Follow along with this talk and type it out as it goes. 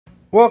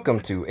Welcome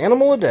to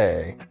Animal a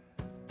Day.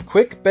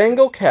 Quick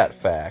Bengal Cat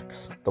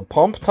Facts. The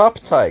Pump-Top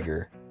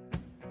Tiger.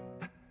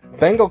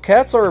 Bengal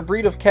cats are a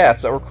breed of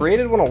cats that were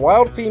created when a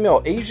wild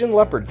female Asian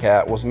leopard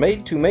cat was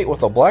made to mate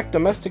with a black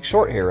domestic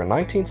shorthair in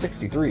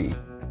 1963.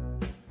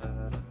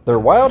 Their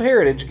wild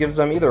heritage gives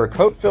them either a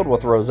coat filled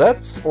with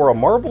rosettes or a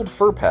marbled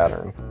fur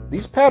pattern.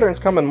 These patterns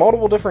come in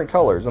multiple different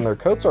colors, and their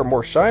coats are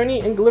more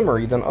shiny and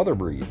glimmery than other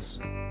breeds.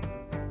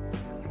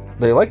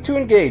 They like to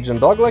engage in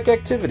dog-like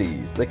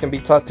activities. They can be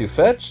taught to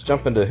fetch,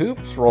 jump into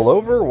hoops, roll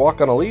over, walk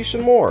on a leash,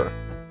 and more.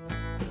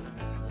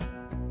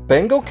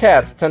 Bengal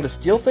cats tend to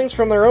steal things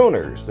from their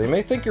owners. They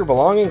may think your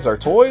belongings are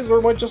toys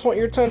or might just want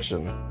your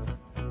attention.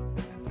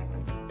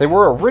 They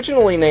were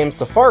originally named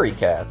safari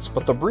cats,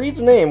 but the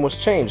breed's name was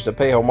changed to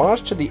pay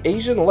homage to the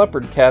Asian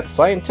leopard cat's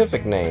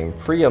scientific name,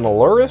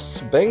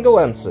 Prianolorus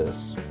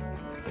bengalensis.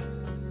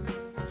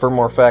 For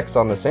more facts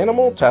on this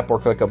animal, tap or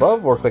click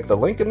above or click the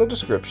link in the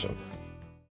description.